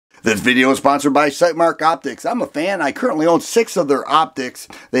This video is sponsored by Sightmark Optics. I'm a fan. I currently own 6 of their optics.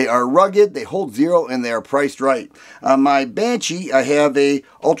 They are rugged, they hold zero, and they are priced right. On my Banshee, I have a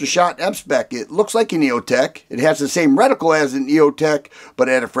Ultrashot M-Spec. It looks like an EOTech. It has the same reticle as an EOTech, but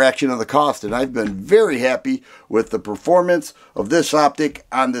at a fraction of the cost. And I've been very happy with the performance of this optic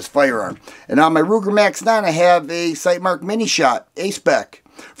on this firearm. And on my Ruger Max 9, I have a Sightmark Mini Shot A-Spec.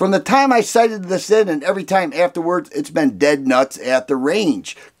 From the time I sighted this in and every time afterwards, it's been dead nuts at the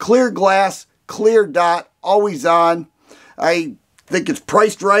range. Clear glass, clear dot, always on. I think it's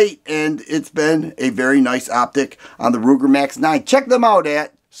priced right, and it's been a very nice optic on the Ruger Max 9. Check them out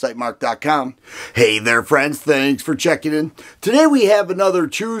at sightmark.com. Hey there friends, thanks for checking in. Today we have another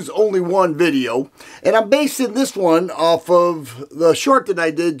choose only one video, and I'm basing this one off of the short that I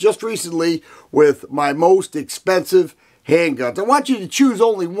did just recently with my most expensive handguns. I want you to choose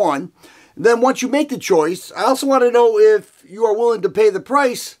only one. And then once you make the choice, I also want to know if you are willing to pay the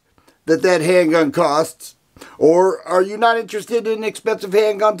price that handgun costs, or are you not interested in expensive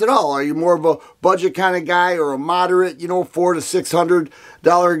handguns at all? Are you more of a budget kind of guy or a moderate, $400 to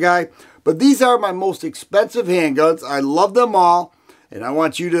 $600 guy? But these are my most expensive handguns. I love them all, and I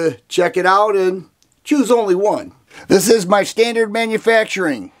want you to check it out and choose only one. This is my standard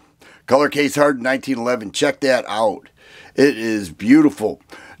manufacturing color case hardened 1911. Check that out. It is beautiful.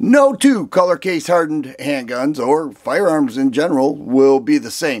 No two color case hardened handguns or firearms in general will be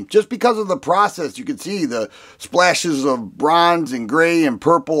the same. Just because of the process, you can see the splashes of bronze and gray and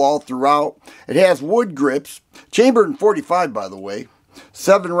purple all throughout. It has wood grips, chambered in .45 by the way,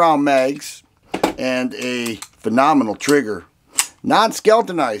 7-round mags, and a phenomenal trigger.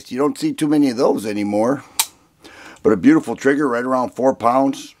 Non-skeletonized, you don't see too many of those anymore. But a beautiful trigger, right around 4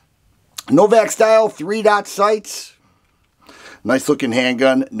 pounds. Novak style 3-dot sights. Nice looking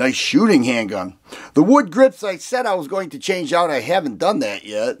handgun, nice shooting handgun. The wood grips I said I was going to change out. I haven't done that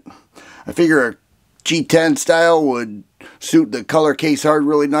yet. I figure a G10 style would suit the color case hard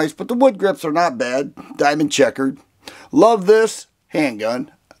really nice, but the wood grips are not bad. Diamond checkered. Love this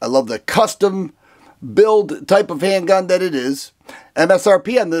handgun. I love the custom build type of handgun that it is.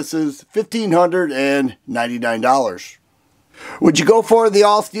 MSRP on this is $1,599. Would you go for the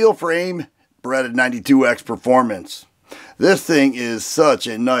all steel frame Beretta 92X Performance? This thing is such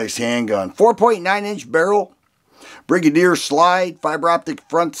a nice handgun. 4.9-inch barrel, Brigadier slide, fiber optic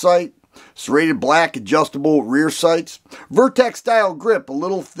front sight, serrated black adjustable rear sights, Vertex style grip, a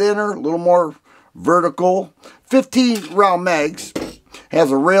little thinner, a little more vertical, 15-round mags,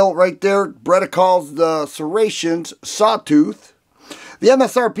 has a rail right there. Beretta calls the serrations sawtooth. The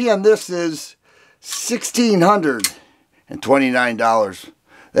MSRP on this is $1,629.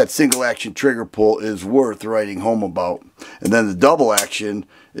 That single action trigger pull is worth writing home about. And then the double action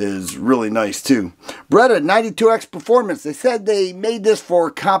is really nice too. Beretta 92X Performance. They said they made this for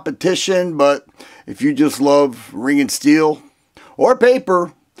competition, but if you just love ring and steel or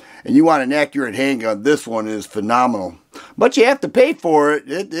paper and you want an accurate handgun, this one is phenomenal. But you have to pay for it.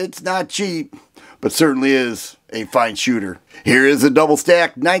 It's not cheap, but certainly is a fine shooter. Here is a double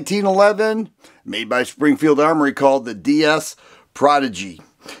stack 1911 made by Springfield Armory called the DS Prodigy.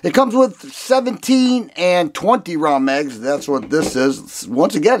 It comes with 17 and 20 round mags. That's what this is.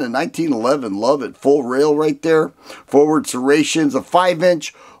 Once again, a 1911. Love it. Full rail right there. Forward serrations. A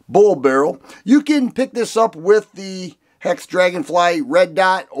 5-inch bull barrel. You can pick this up with the Hex Dragonfly red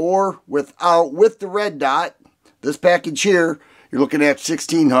dot or without with the red dot. This package here, you're looking at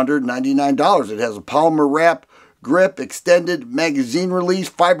 $1,699. It has a polymer wrap grip, extended magazine release,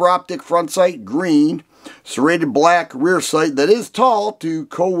 fiber optic front sight, green, serrated black rear sight that is tall to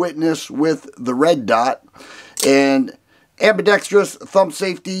co-witness with the red dot, and ambidextrous thumb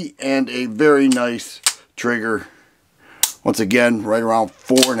safety, and a very nice trigger. Once again, right around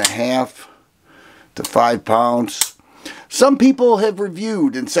 4.5 to 5 pounds. Some people have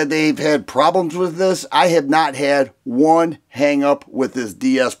reviewed and said they've had problems with this. I have not had one hang up with this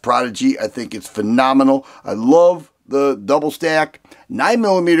DS Prodigy. I think it's phenomenal. I love the double stack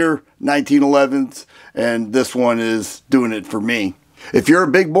 9mm 1911s, and this one is doing it for me. If you're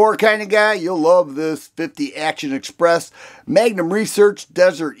a big bore kind of guy, you'll love this 50 Action Express Magnum Research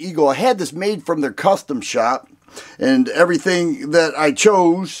Desert Eagle. I had this made from their custom shop, and everything that I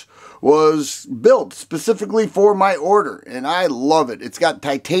chose was built specifically for my order, and I love it. It's got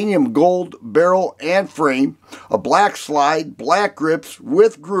titanium gold barrel and frame, a black slide, black grips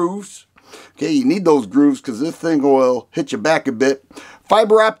with grooves. Okay, you need those grooves because this thing will hit you back a bit.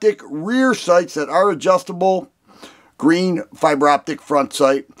 Fiber optic rear sights that are adjustable, green fiber optic front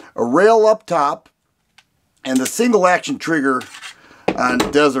sight, a rail up top, and the single action trigger on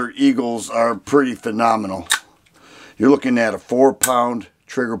Desert Eagles are pretty phenomenal. You're looking at a 4-pound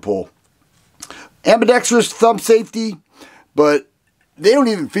trigger pull. Ambidextrous thumb safety, but they don't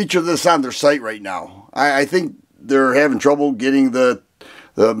even feature this on their site right now. I think they're having trouble getting the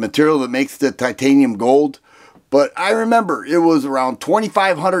material that makes the titanium gold. But I remember it was around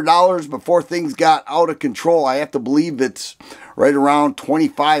 $2,500 before things got out of control. I have to believe it's right around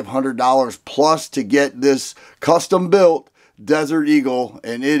 $2,500 plus to get this custom built Desert Eagle,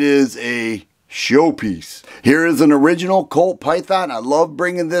 and it is a showpiece. Here is an original Colt Python. I love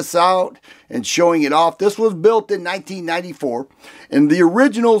bringing this out and showing it off. This was built in 1994, and the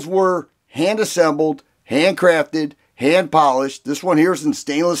originals were hand assembled, handcrafted, hand polished. This one here is in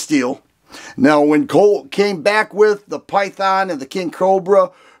stainless steel. Now, when Colt came back with the Python and the King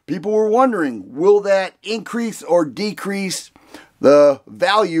Cobra, people were wondering, will that increase or decrease the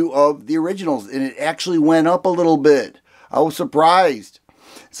value of the originals? And it actually went up a little bit. I was surprised.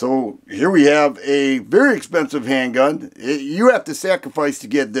 So here we have a very expensive handgun. You have to sacrifice to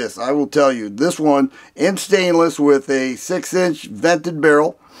get this. I will tell you, this one in stainless with a 6-inch vented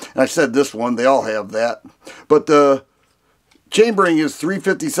barrel. And I said this one, they all have that. But the chambering is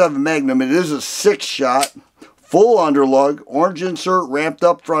 .357 Magnum. It is a 6-shot, full underlug, orange insert, ramped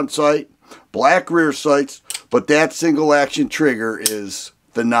up front sight, black rear sights, but that single action trigger is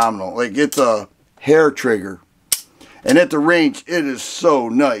phenomenal. Like, it's a hair trigger. And at the range, it is so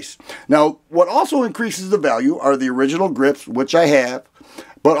nice. Now, what also increases the value are the original grips, which I have,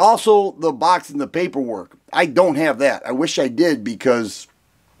 but also the box and the paperwork. I don't have that. I wish I did, because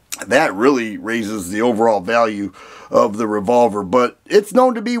that really raises the overall value of the revolver. But it's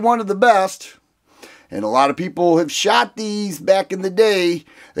known to be one of the best. And a lot of people have shot these back in the day.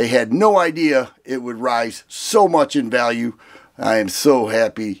 They had no idea it would rise so much in value. I am so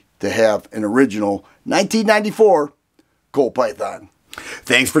happy to have an original 1994 Colt Python.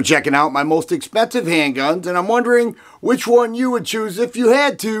 Thanks for checking out my most expensive handguns, and I'm wondering which one you would choose if you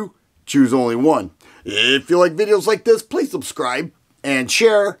had to choose only one. If you like videos like this, please subscribe and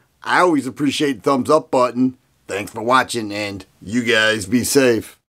share. I always appreciate the thumbs up button. Thanks for watching, and you guys be safe.